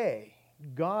 one day,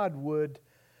 God would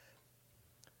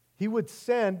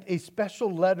send a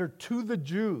special letter to the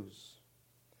Jews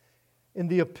in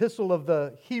the epistle of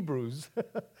the Hebrews,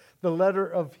 the letter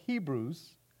of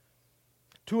Hebrews,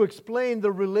 to explain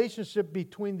the relationship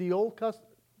between the old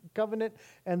covenant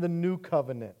and the new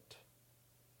covenant.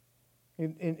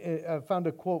 I found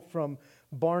a quote from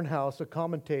Barnhouse, a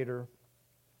commentator,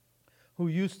 who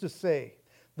used to say,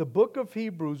 the book of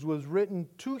Hebrews was written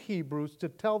to Hebrews to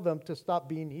tell them to stop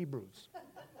being Hebrews.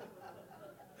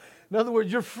 In other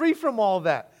words, you're free from all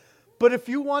that. But if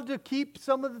you want to keep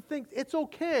some of the things, it's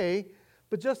okay,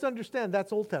 but just understand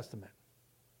that's Old Testament.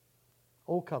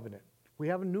 Old covenant. We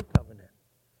have a new covenant.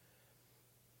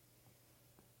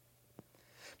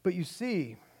 But you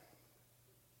see,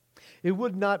 it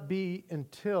would not be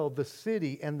until the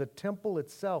city and the temple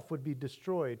itself would be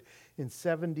destroyed in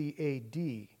 70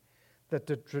 AD that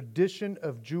the tradition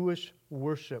of Jewish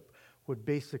worship would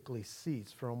basically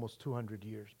cease for almost 200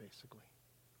 years, basically,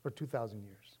 or 2,000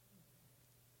 years.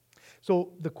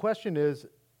 So the question is,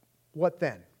 what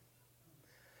then?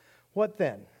 What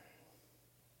then?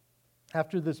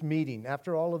 After this meeting,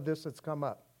 after all of this that's come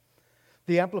up,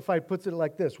 the Amplified puts it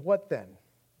like this: what then?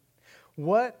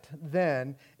 What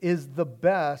then is the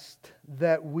best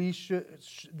that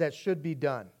should be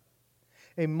done?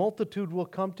 A multitude will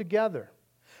come together,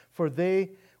 for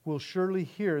they will surely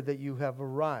hear that you have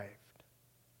arrived.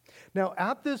 Now,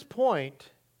 at this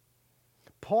point,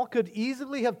 Paul could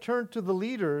easily have turned to the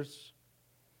leaders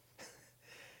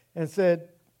and said,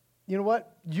 you know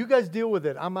what? You guys deal with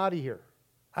it. I'm out of here.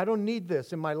 I don't need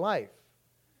this in my life.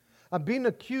 I'm being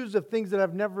accused of things that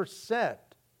I've never said.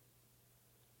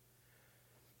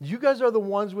 You guys are the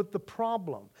ones with the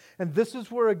problem. And this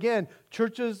is where, again,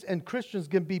 churches and Christians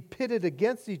can be pitted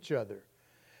against each other.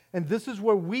 And this is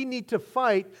where we need to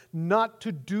fight not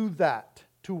to do that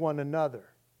to one another.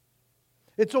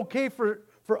 It's okay for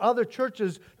other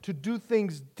churches to do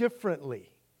things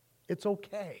differently. It's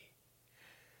okay.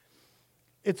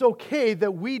 It's okay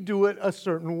that we do it a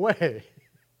certain way.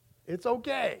 It's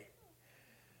okay.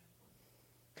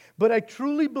 But I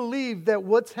truly believe that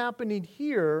what's happening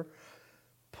here,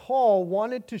 Paul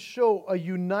wanted to show a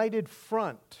united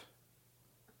front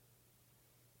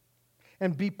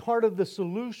and be part of the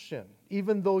solution,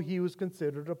 even though he was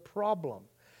considered a problem.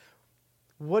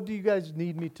 What do you guys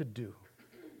need me to do?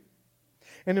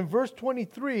 And in verse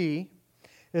 23,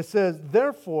 it says,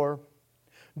 therefore,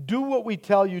 do what we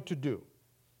tell you to do.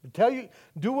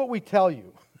 Do what we tell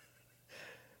you.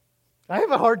 I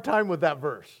have a hard time with that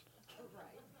verse.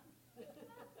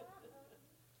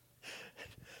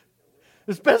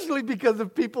 Especially because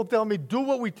if people tell me, do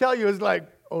what we tell you, it's like,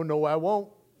 oh no, I won't.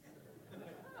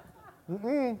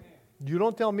 You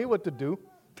don't tell me what to do.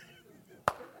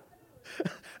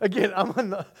 Again,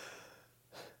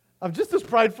 I'm just as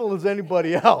prideful as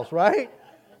anybody else, right?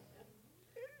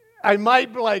 I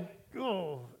might be like,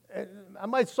 oh, I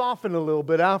might soften a little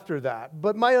bit after that.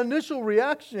 But my initial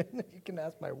reaction, you can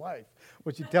ask my wife,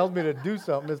 when she tells me to do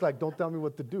something, it's like, don't tell me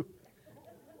what to do.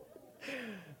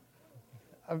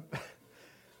 I'm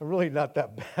really not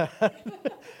that bad.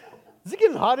 Is it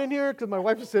getting hot in here? Because my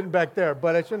wife is sitting back there,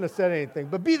 but I shouldn't have said anything.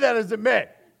 But be that as it may.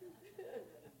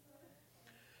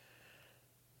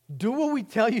 Do what we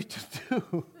tell you to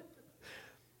do.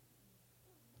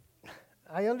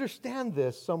 I understand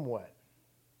this somewhat.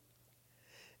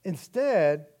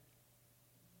 Instead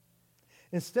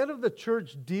of the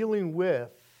church dealing with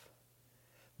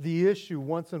the issue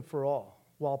once and for all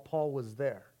while Paul was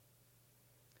there,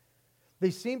 they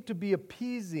seemed to be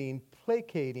appeasing,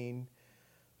 placating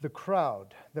the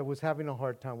crowd that was having a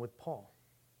hard time with Paul.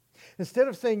 Instead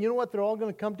of saying, you know what, they're all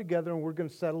going to come together and we're going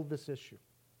to settle this issue.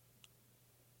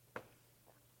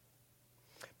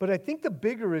 But I think the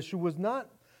bigger issue was not,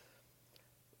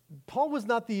 Paul was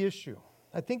not the issue.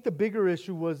 I think the bigger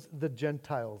issue was the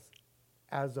Gentiles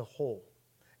as a whole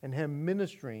and him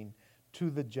ministering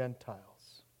to the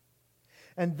Gentiles.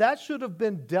 And that should have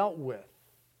been dealt with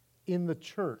in the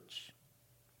church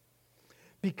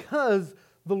because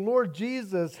the Lord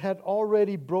Jesus had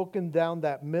already broken down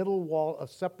that middle wall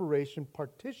of separation,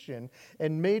 partition,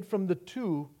 and made from the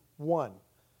two one.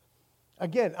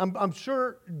 Again, I'm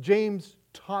sure James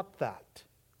taught that.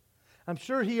 I'm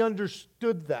sure he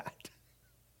understood that.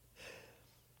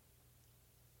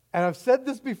 And I've said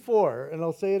this before, and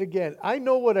I'll say it again. I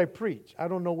know what I preach. I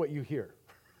don't know what you hear.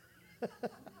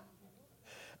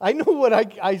 I know what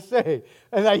I say.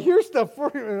 And I hear stuff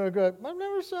for you, and I go, I've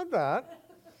never said that.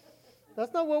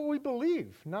 That's not what we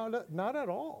believe. Not at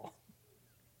all.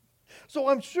 So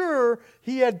I'm sure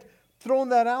he had thrown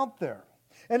that out there.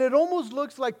 And it almost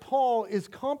looks like Paul is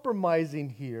compromising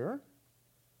here.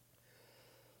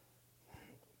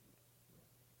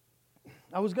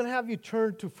 I was going to have you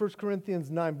turn to 1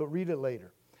 Corinthians 9, but read it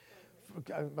later.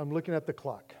 I'm looking at the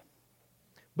clock.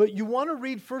 But you want to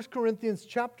read 1 Corinthians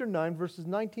chapter 9, verses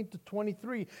 19 to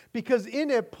 23, because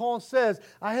in it, Paul says,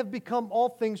 I have become all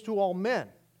things to all men.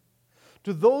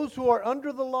 To those who are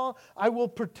under the law, I will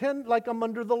pretend like I'm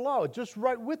under the law, just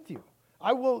right with you.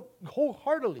 I will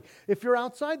wholeheartedly. If you're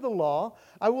outside the law,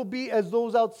 I will be as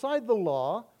those outside the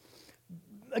law.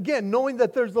 Again, knowing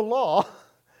that there's the law.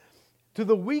 To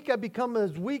the weak I become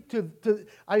as weak.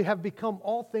 I have become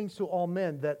all things to all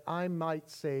men that I might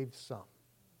save some.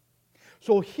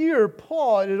 So here,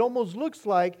 Paul, it almost looks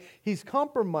like he's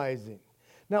compromising.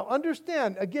 Now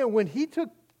understand, again, when he took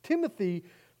Timothy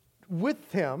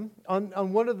with him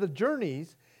on one of the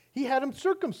journeys, he had him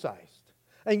circumcised.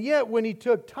 And yet when he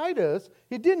took Titus,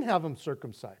 he didn't have him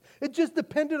circumcised. It just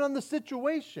depended on the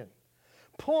situation.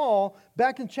 Paul,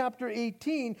 back in chapter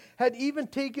 18, had even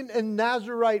taken a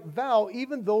Nazirite vow,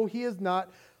 even though he is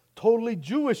not totally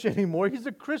Jewish anymore. He's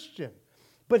a Christian.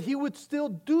 But he would still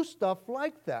do stuff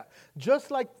like that,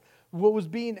 just like what was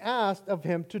being asked of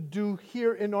him to do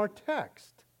here in our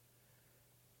text.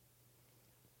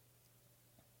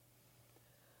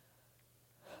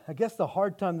 I guess the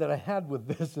hard time that I had with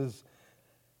this is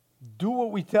do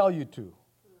what we tell you to.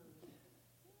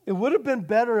 It would have been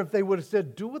better if they would have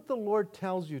said, do what the Lord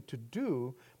tells you to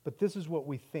do, but this is what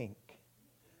we think.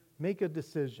 Make a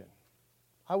decision.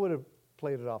 I would have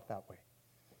played it off that way.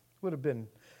 It would have been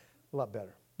a lot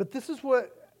better. But this is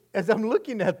what, as I'm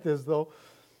looking at this though,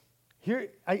 here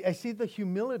I see the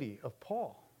humility of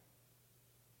Paul.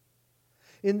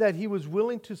 In that he was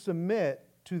willing to submit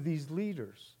to these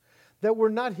leaders that were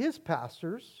not his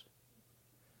pastors,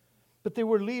 but they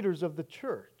were leaders of the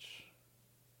church.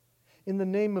 In the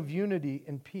name of unity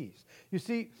and peace. You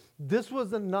see, this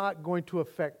was not going to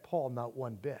affect Paul not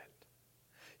one bit.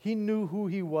 He knew who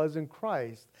he was in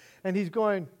Christ. And he's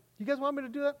going, you guys want me to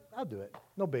do that? I'll do it.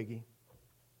 No biggie.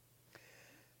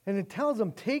 And it tells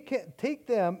them, take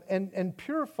them and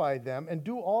purify them and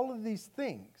do all of these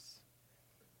things.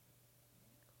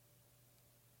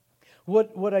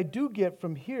 What I do get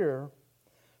from here,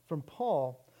 from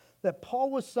Paul, that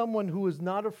Paul was someone who was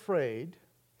not afraid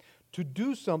to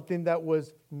do something that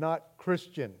was not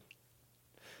Christian,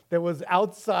 that was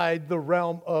outside the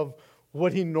realm of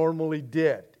what he normally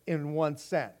did in one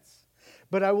sense.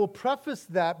 But I will preface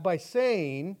that by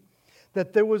saying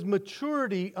that there was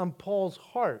maturity on Paul's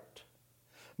heart,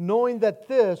 knowing that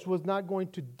this was not going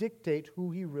to dictate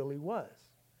who he really was.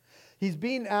 He's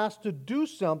being asked to do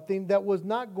something that was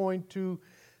not going to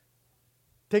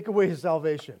take away his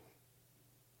salvation.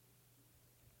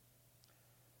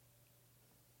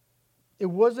 It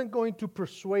wasn't going to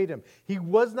persuade him. He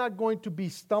was not going to be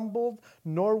stumbled,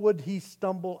 nor would he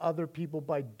stumble other people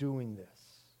by doing this.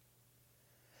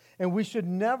 And we should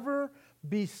never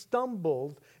be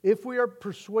stumbled if we are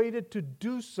persuaded to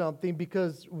do something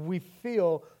because we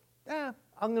feel,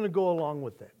 I'm going to go along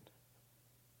with it.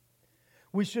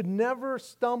 We should never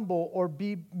stumble or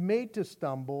be made to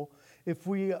stumble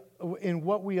in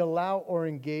what we allow or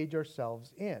engage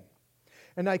ourselves in.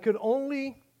 And I could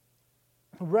only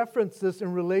reference this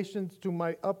in relation to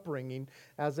my upbringing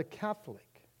as a Catholic.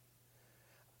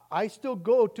 I still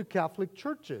go to Catholic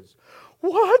churches.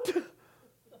 What?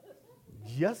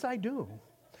 Yes, I do.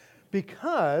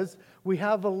 Because we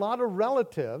have a lot of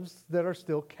relatives that are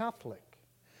still Catholic.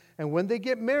 And when they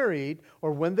get married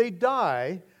or when they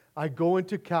die, I go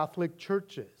into Catholic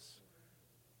churches.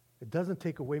 It doesn't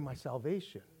take away my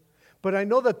salvation. But I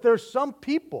know that there's some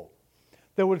people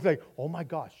that would say, oh my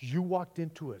gosh, you walked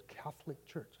into a Catholic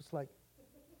church. It's like,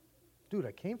 dude,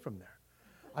 I came from there.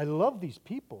 I love these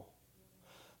people.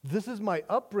 This is my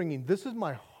upbringing. This is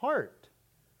my heart.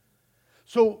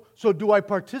 So do I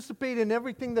participate in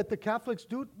everything that the Catholics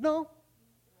do? No.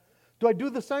 Do I do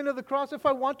the sign of the cross? If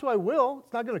I want to, I will.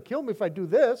 It's not going to kill me if I do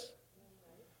this.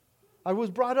 I was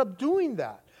brought up doing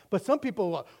that. But some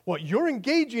people, what you're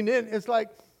engaging in is like,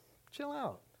 chill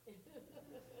out.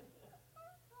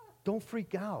 Don't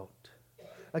freak out.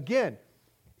 Again,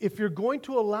 if you're going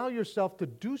to allow yourself to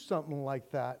do something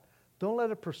like that, don't let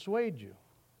it persuade you.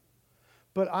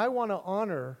 But I want to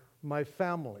honor my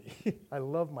family. I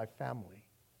love my family.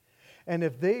 And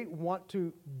if they want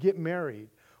to get married,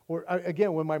 or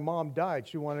again, when my mom died,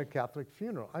 she wanted a Catholic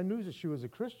funeral. I knew that she was a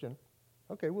Christian.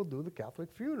 Okay, we'll do the Catholic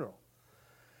funeral.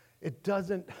 It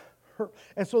doesn't hurt.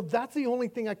 And so that's the only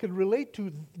thing I could relate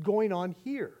to going on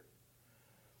here.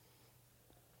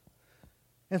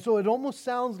 And so it almost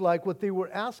sounds like what they were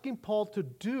asking Paul to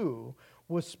do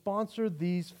was sponsor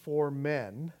these 4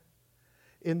 men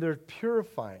in their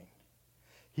purifying.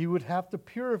 He would have to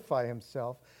purify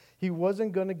himself. He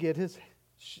wasn't going to get his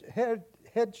head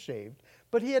shaved,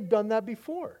 but he had done that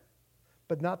before,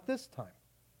 but not this time.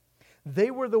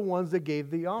 They were the ones that gave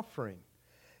the offering.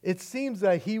 It seems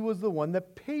that he was the one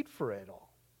that paid for it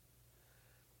all.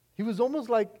 He was almost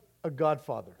like a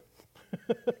godfather,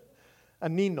 a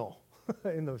Nino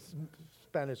in the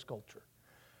Spanish culture.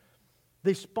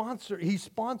 He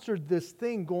sponsored this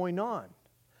thing going on.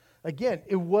 Again,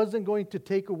 it wasn't going to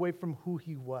take away from who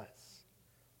he was.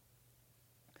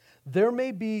 There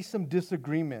may be some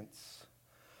disagreements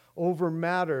over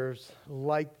matters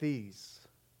like these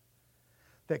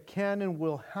that can and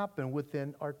will happen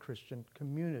within our Christian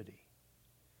community.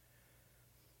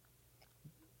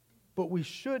 But we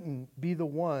shouldn't be the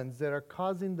ones that are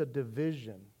causing the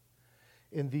division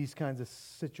in these kinds of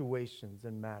situations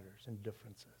and matters and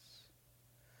differences.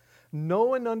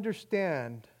 Know and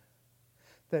understand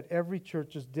that every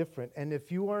church is different. And if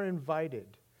you are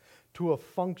invited to a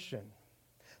function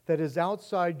that is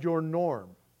outside your norm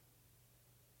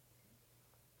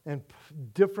and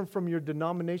different from your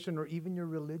denomination or even your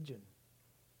religion,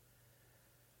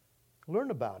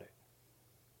 learn about it.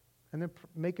 And then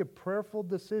make a prayerful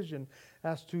decision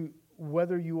as to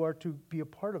whether you are to be a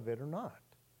part of it or not.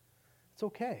 It's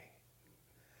okay.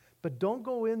 But don't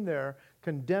go in there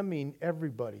condemning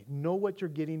everybody. Know what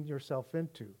you're getting yourself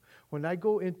into. When I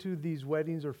go into these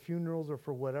weddings or funerals or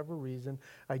for whatever reason,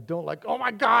 I don't like, oh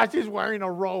my gosh, he's wearing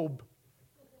a robe.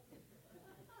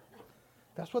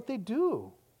 That's what they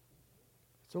do.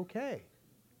 It's okay.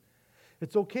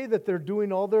 It's okay that they're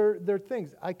doing all their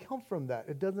things. I come from that.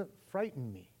 It doesn't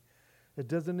frighten me. It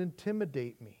doesn't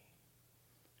intimidate me.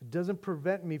 It doesn't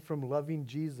prevent me from loving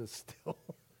Jesus still.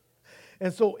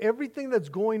 And so everything that's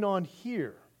going on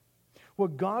here,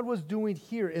 what God was doing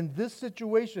here in this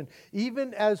situation,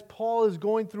 even as Paul is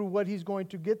going through what he's going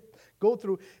to go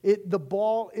through, the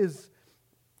ball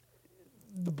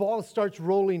starts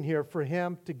rolling here for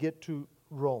him to get to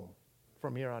Rome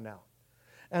from here on out.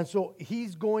 And so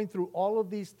he's going through all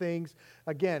of these things.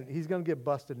 Again, he's going to get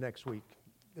busted next week.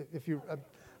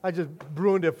 I just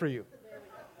ruined it for you.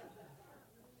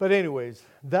 But anyways,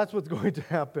 that's what's going to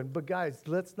happen. But guys,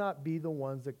 let's not be the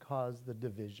ones that cause the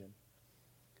division.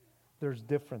 There's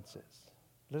differences.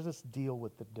 Let us deal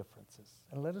with the differences.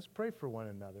 And let us pray for one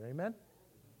another. Amen?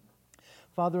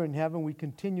 Father in heaven, we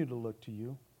continue to look to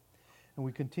you. And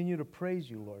we continue to praise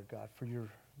you, Lord God, for your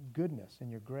goodness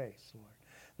and your grace, Lord.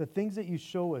 The things that you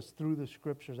show us through the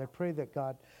scriptures, I pray that,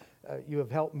 God, you have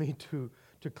helped me to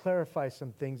clarify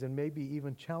some things and maybe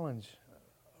even challenge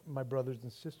my brothers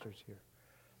and sisters here.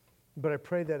 But I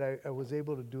pray that I was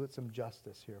able to do it some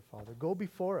justice here, Father. Go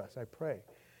before us, I pray,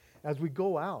 as we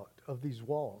go out of these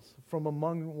walls from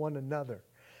among one another,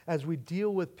 as we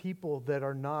deal with people that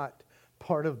are not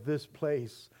part of this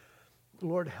place.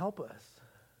 Lord, help us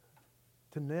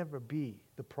to never be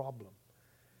the problem.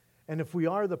 And if we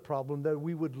are the problem, that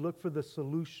we would look for the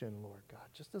solution, Lord God,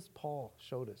 just as Paul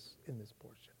showed us in this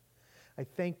portion. I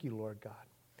thank you, Lord God,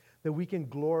 that we can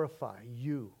glorify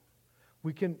you.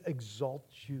 We can exalt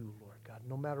you, Lord God,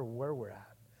 no matter where we're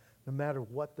at, no matter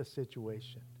what the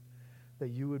situation, that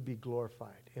you would be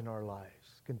glorified in our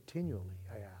lives continually,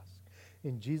 I ask.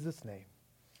 In Jesus' name,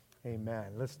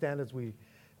 amen. Let's stand as we